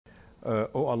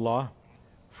O Allah,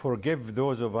 forgive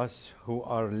those of us who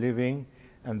are living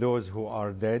and those who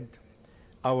are dead,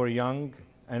 our young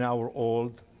and our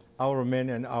old, our men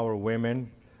and our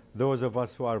women, those of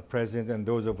us who are present and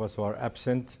those of us who are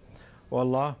absent. O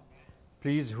Allah,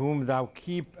 please, whom thou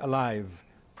keep alive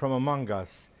from among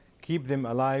us, keep them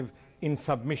alive in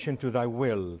submission to thy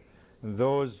will.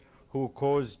 Those who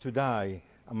cause to die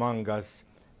among us,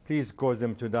 please cause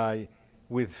them to die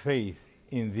with faith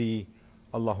in thee.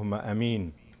 Allahumma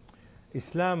ameen.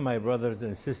 Islam, my brothers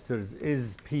and sisters,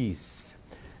 is peace.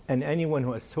 And anyone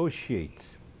who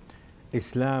associates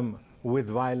Islam with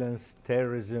violence,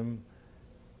 terrorism,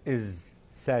 is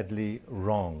sadly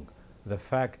wrong. The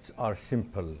facts are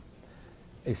simple.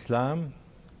 Islam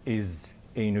is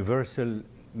a universal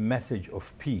message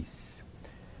of peace.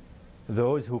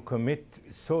 Those who commit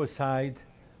suicide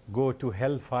go to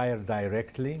hellfire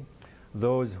directly.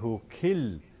 Those who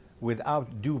kill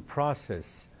without due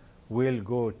process will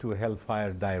go to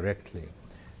hellfire directly.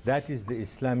 That is the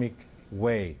Islamic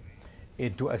way.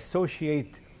 To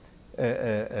associate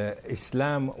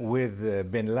Islam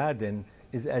with bin Laden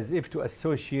is as if to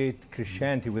associate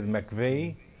Christianity with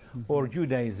McVeigh or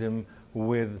Judaism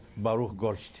with Baruch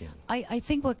Goldstein. I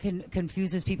think what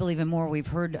confuses people even more, we've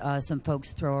heard some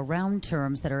folks throw around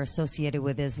terms that are associated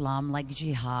with Islam, like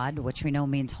jihad, which we know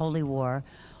means holy war,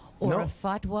 or a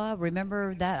fatwa.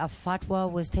 Remember that a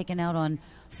fatwa was taken out on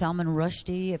Salman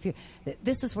Rushdie?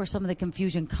 This is where some of the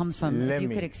confusion comes from. If you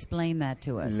could explain that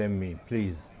to us. Let me,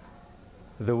 please.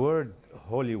 The word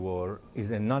holy war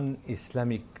is a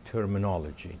non-Islamic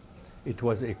terminology. It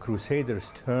was a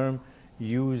Crusaders' term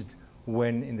used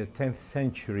when in the 10th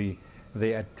century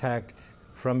they attacked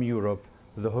from Europe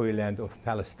the Holy Land of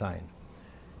Palestine.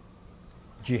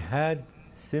 Jihad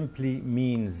simply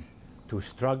means to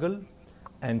struggle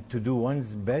and to do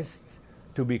one's best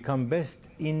to become best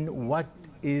in what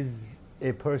is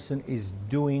a person is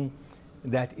doing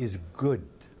that is good.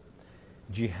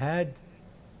 Jihad,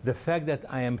 the fact that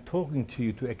I am talking to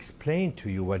you to explain to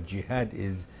you what jihad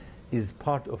is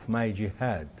part of my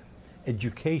jihad.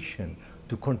 Education,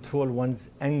 to control one's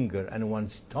anger and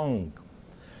one's tongue.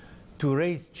 To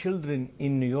raise children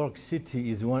in New York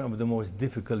City is one of the most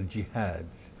difficult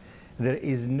jihads. There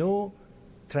is no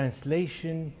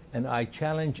translation, and I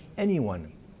challenge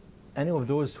anyone, any of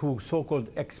those who so-called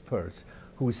experts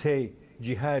who say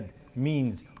jihad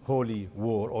means holy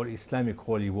war or Islamic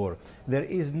holy war. There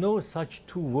is no such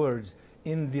two words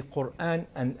in the Quran,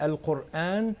 and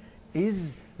Al-Quran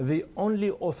is the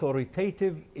only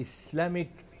authoritative Islamic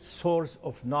source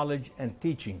of knowledge and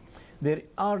teaching. There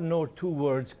are no two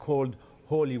words called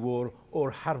holy war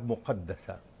or harb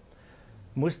muqaddasa.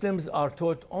 Muslims are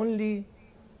taught only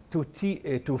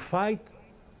to fight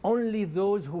only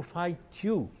those who fight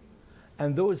you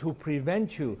and those who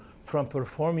prevent you from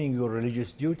performing your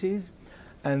religious duties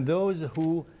and those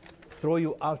who throw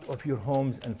you out of your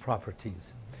homes and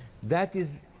properties. That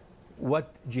is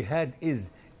what jihad is.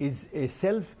 It's a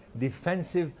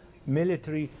self-defensive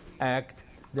military act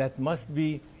that must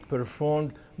be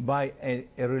performed by a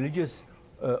religious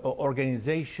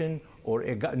organization or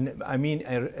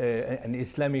an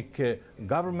Islamic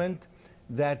government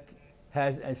that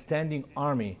has a standing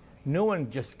army. No one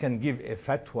just can give a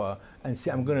fatwa and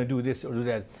say, I'm going to do this or do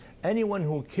that. Anyone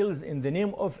who kills in the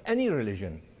name of any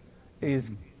religion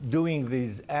is doing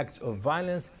these acts of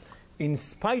violence in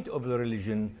spite of the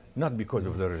religion, not because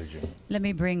of the religion. Let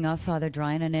me bring Father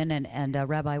Dryanin in and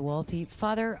Rabbi Wolpe.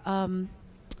 Father,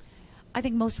 I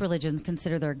think most religions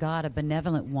consider their God a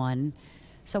benevolent one.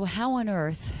 So how on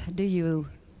earth do you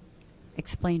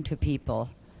explain to people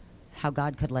how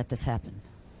God could let this happen?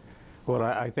 Well,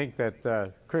 I think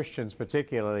that Christians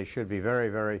particularly should be very,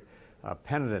 very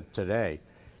penitent today.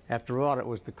 After all, it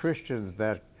was the Christians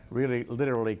that really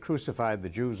literally crucified the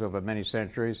Jews over many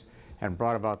centuries and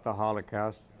brought about the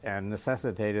Holocaust and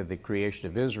necessitated the creation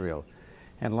of Israel.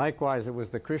 And likewise, it was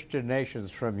the Christian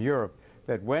nations from Europe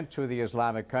that went to the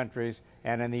Islamic countries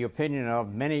and, in the opinion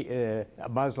of many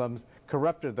Muslims,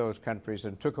 corrupted those countries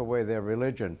and took away their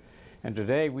religion. And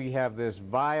today we have this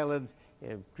violent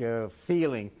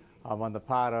feeling on the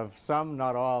part of some,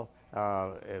 not all,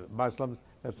 Muslims,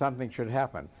 that something should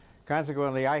happen.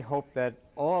 Consequently, I hope that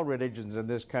all religions in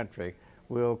this country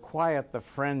will quiet the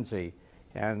frenzy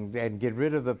and get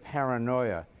rid of the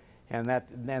paranoia and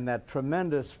that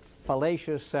tremendous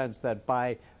fallacious sense that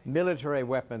by military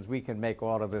weapons we can make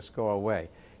all of this go away.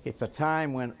 It's a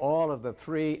time when all of the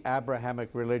three Abrahamic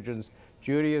religions,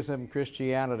 Judaism,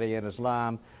 Christianity, and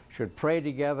Islam, should pray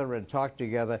together and talk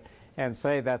together and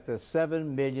say that the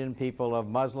 7 million people of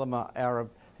Muslim or Arab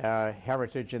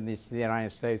heritage in the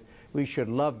United States, we should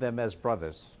love them as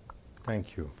brothers.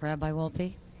 Thank you. Rabbi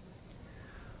Wolpe?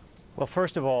 Well,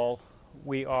 first of all,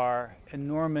 we are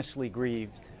enormously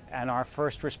grieved, and our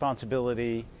first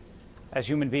responsibility as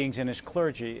human beings and as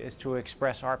clergy is to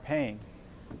express our pain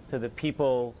to the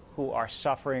people who are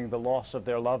suffering the loss of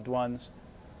their loved ones,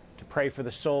 to pray for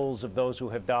the souls of those who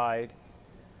have died,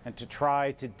 and to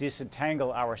try to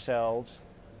disentangle ourselves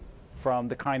from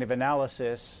the kind of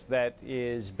analysis that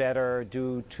is better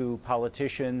due to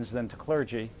politicians than to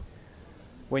clergy.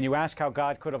 When you ask how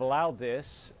God could have allowed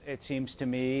this, it seems to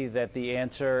me that the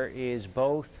answer is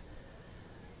both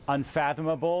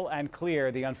unfathomable and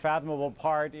clear. The unfathomable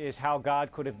part is how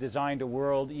God could have designed a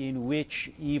world in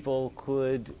which evil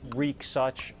could wreak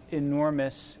such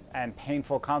enormous and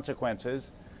painful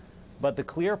consequences. But the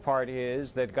clear part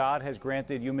is that God has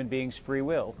granted human beings free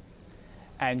will.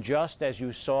 And just as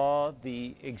you saw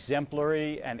the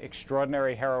exemplary and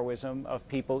extraordinary heroism of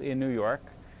people in New York,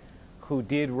 who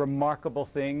did remarkable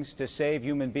things to save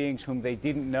human beings whom they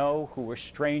didn't know, who were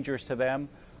strangers to them,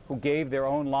 who gave their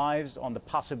own lives on the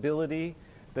possibility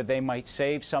that they might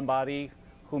save somebody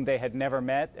whom they had never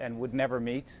met and would never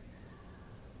meet.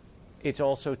 It's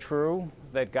also true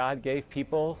that God gave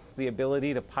people the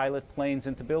ability to pilot planes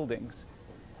into buildings.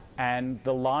 And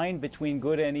the line between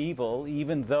good and evil,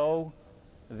 even though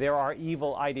there are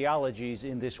evil ideologies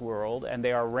in this world, and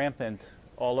they are rampant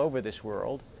all over this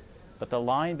world, but the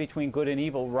line between good and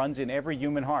evil runs in every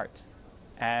human heart.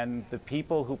 And the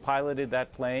people who piloted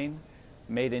that plane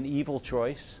made an evil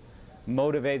choice,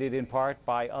 motivated in part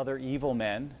by other evil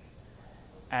men,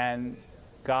 and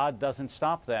God doesn't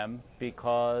stop them,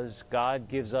 because God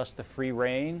gives us the free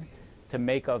rein to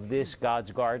make of this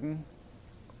God's garden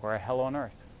or a hell on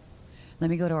earth. Let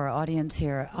me go to our audience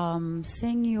here.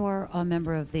 Singh, you are a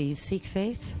member of the Sikh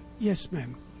faith? Yes,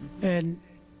 ma'am. And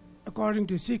according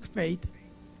to Sikh faith,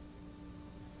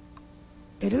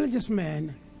 a religious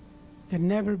man can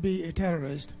never be a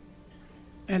terrorist,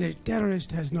 and a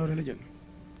terrorist has no religion.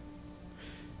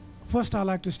 First, I'd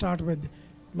like to start with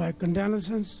my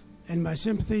condolences and my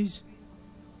sympathies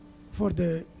for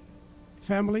the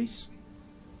families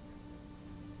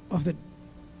of the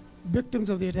victims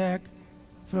of the attack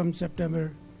from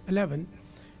September 11.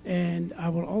 And I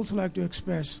would also like to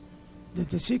express that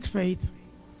the Sikh faith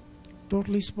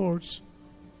totally supports,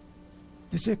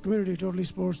 the Sikh community totally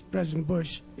supports President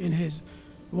Bush in his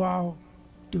vow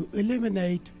to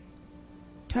eliminate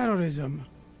terrorism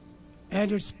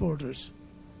and its supporters.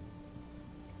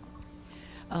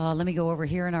 Let me go over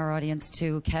here in our audience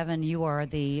to Kevin. You are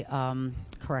the,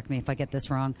 correct me if I get this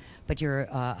wrong, but you're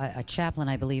a chaplain,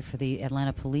 I believe, for the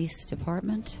Atlanta Police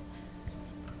Department.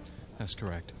 That's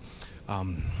correct.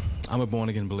 I'm a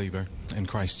born-again believer in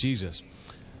Christ Jesus.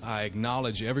 I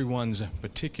acknowledge everyone's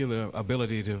particular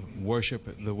ability to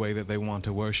worship the way that they want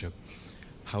to worship.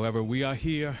 However, we are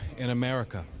here in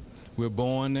America. We're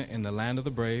born in the land of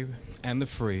the brave and the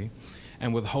free,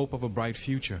 and with hope of a bright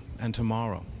future and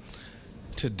tomorrow.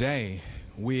 Today,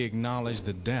 we acknowledge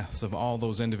the deaths of all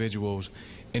those individuals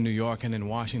in New York and in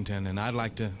Washington, and I'd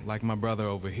like to, like my brother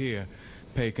over here,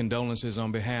 pay condolences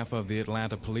on behalf of the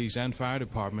Atlanta Police and Fire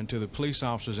Department to the police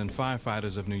officers and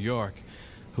firefighters of New York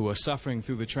who are suffering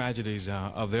through the tragedies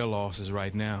of their losses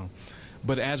right now.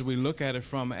 But as we look at it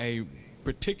from a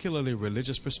particularly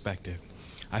religious perspective,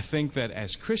 I think that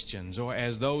as Christians, or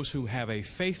as those who have a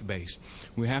faith base,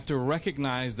 we have to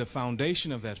recognize the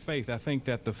foundation of that faith. I think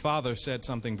that the Father said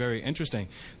something very interesting.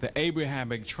 The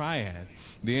Abrahamic triad,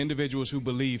 the individuals who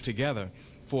believe together,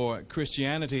 for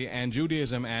Christianity and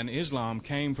Judaism and Islam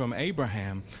came from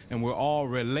Abraham, and we're all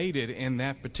related in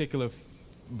that particular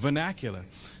vernacular.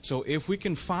 So if we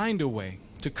can find a way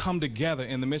to come together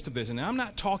in the midst of this, and I'm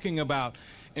not talking about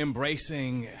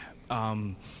embracing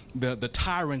the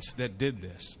tyrants that did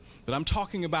this, but I'm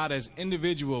talking about as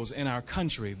individuals in our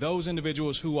country, those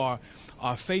individuals who are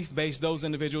faith-based, those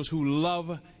individuals who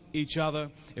love each other.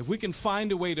 If we can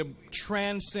find a way to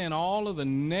transcend all of the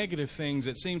negative things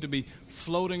that seem to be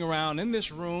floating around in this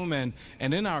room and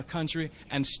in our country,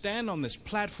 and stand on this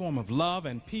platform of love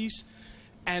and peace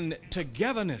and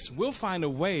togetherness, we'll find a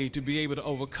way to be able to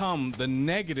overcome the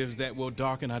negatives that will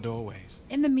darken our doorways.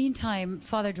 In the meantime,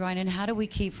 Father Drinan, how do we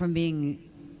keep from being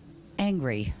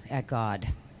angry at God?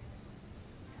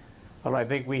 Well, I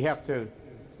think we have to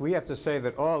say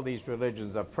that all these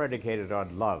religions are predicated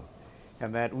on love,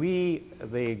 and that we,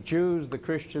 the Jews, the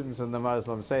Christians, and the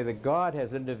Muslims, say that God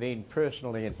has intervened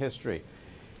personally in history.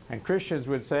 And Christians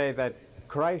would say that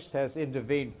Christ has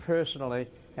intervened personally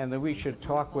and that we should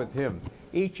talk with him.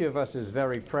 Each of us is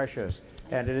very precious,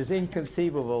 and it is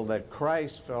inconceivable that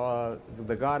Christ, or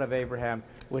the God of Abraham,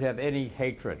 would have any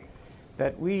hatred.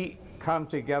 That we come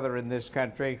together in this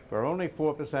country. We're only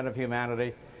 4% of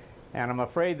humanity, and I'm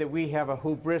afraid that we have a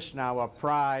hubris now, a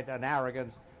pride, an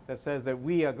arrogance that says that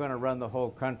we are going to run the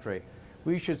whole country.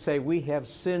 We should say we have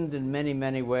sinned in many,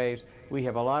 many ways. We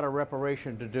have a lot of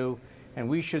reparation to do, and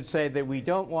we should say that we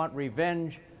don't want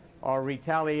revenge or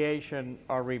retaliation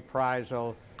or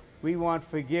reprisal. We want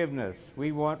forgiveness.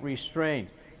 We want restraint.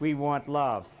 We want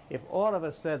love. If all of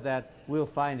us said that, we'll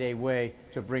find a way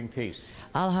to bring peace.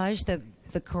 Al-Haj, the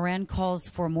Quran calls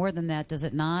for more than that, does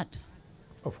it not?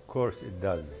 Of course it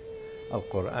does.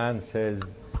 Al-Quran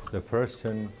says the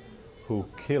person who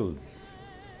kills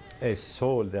a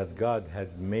soul that God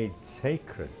had made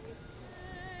sacred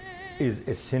is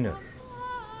a sinner.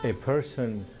 A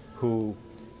person who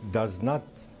does not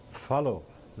follow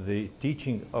the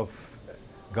teaching of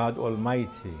God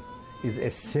Almighty is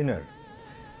a sinner.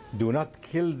 Do not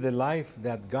kill the life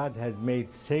that God has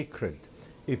made sacred.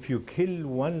 If you kill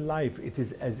one life, it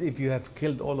is as if you have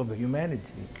killed all of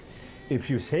humanity. If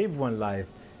you save one life,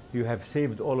 you have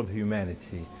saved all of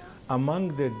humanity.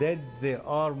 Among the dead, there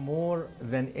are more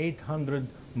than 800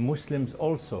 Muslims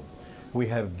also. We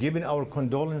have given our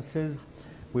condolences.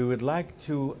 We would like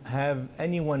to have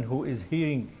anyone who is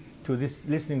hearing to this,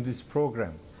 listening to this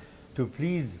program, to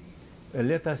please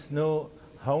let us know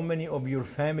how many of your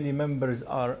family members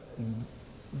are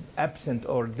absent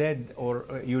or dead, or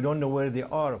you don't know where they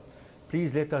are.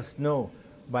 Please let us know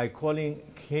by calling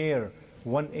CARE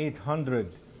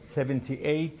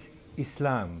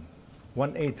 1-800-78-ISLAM.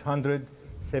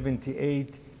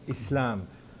 1-800-78-ISLAM.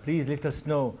 Please let us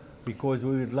know, because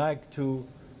we would like to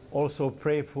also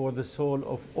pray for the soul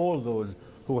of all those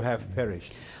who have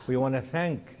perished. We want to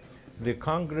thank the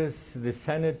Congress, the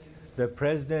Senate, the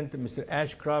President, Mr.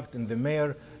 Ashcroft, and the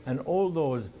Mayor, and all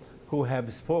those who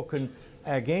have spoken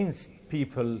against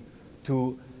people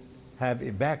to have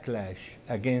a backlash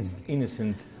against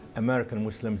innocent American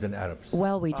Muslims and Arabs.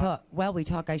 While we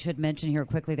talk, I should mention here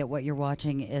quickly that what you're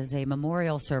watching is a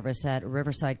memorial service at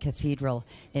Riverside Cathedral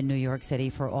in New York City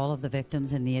for all of the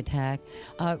victims in the attack.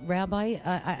 Rabbi,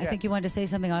 I think you wanted to say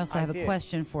something. I also have a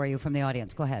question for you from the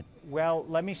audience. Go ahead. Well,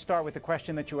 let me start with the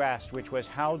question that you asked, which was,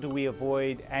 how do we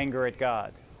avoid anger at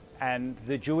God? And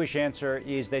the Jewish answer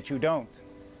is that you don't.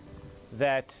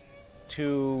 That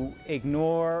to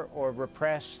ignore or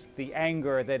repress the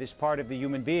anger that is part of the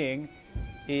human being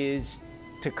is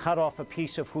to cut off a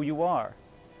piece of who you are.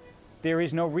 There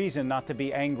is no reason not to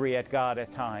be angry at God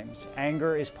at times.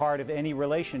 Anger is part of any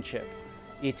relationship.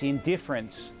 It's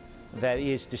indifference that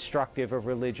is destructive of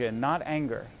religion, not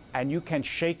anger. And you can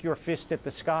shake your fist at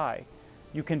the sky.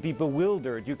 You can be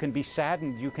bewildered. You can be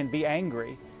saddened. You can be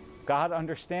angry. God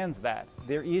understands that.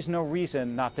 There is no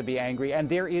reason not to be angry, and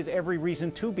there is every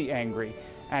reason to be angry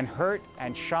and hurt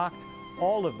and shocked,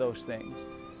 all of those things.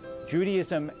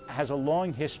 Judaism has a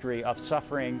long history of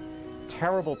suffering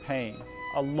terrible pain,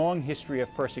 a long history of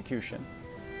persecution,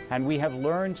 and we have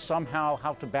learned somehow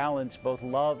how to balance both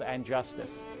love and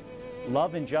justice.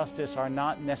 Love and justice are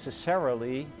not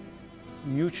necessarily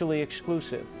mutually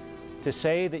exclusive. To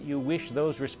say that you wish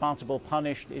those responsible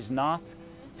punished is not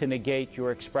to negate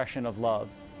your expression of love.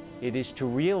 It is to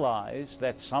realize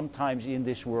that sometimes in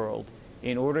this world,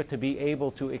 in order to be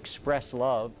able to express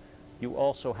love, you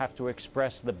also have to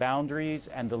express the boundaries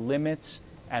and the limits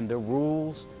and the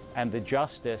rules and the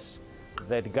justice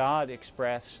that God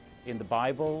expressed in the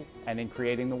Bible and in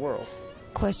creating the world.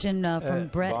 Question from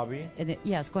Brett. Bobby?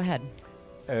 Yes, go ahead.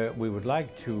 We would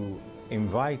like to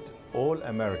invite all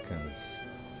Americans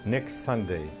next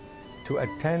Sunday to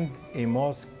attend a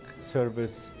mosque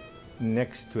service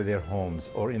next to their homes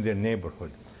or in their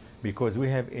neighborhood, because we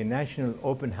have a national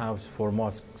open house for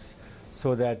mosques,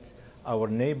 so that our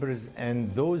neighbors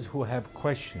and those who have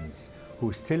questions,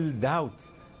 who still doubt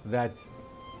that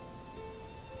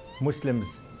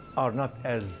Muslims are not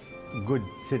as good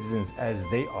citizens as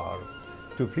they are,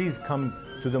 to please come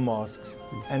to the mosques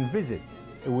and visit.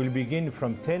 It will begin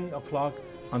from 10 o'clock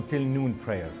until noon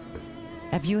prayer.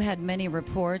 Have you had many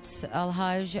reports,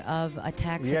 Al-Haj, of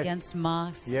attacks against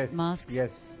mosques?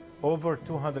 Yes. Over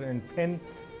 210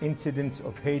 incidents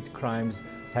of hate crimes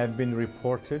have been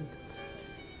reported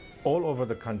all over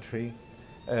the country.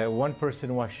 One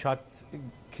person was shot,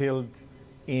 killed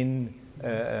in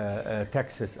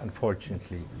Texas,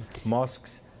 unfortunately.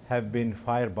 Mosques have been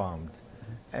firebombed.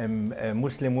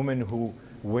 Muslim women who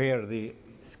wear the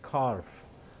scarf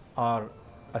are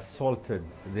assaulted.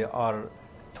 They are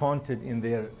taunted in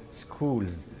their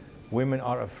schools. Women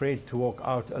are afraid to walk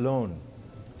out alone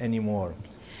anymore.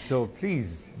 So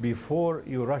please, before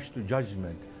you rush to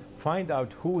judgment, find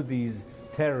out who these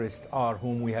terrorists are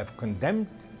whom we have condemned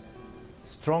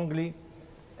strongly,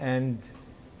 and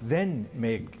then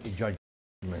make a judgment.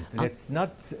 Let's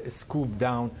not scoop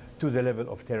down to the level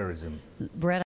of terrorism. Brett,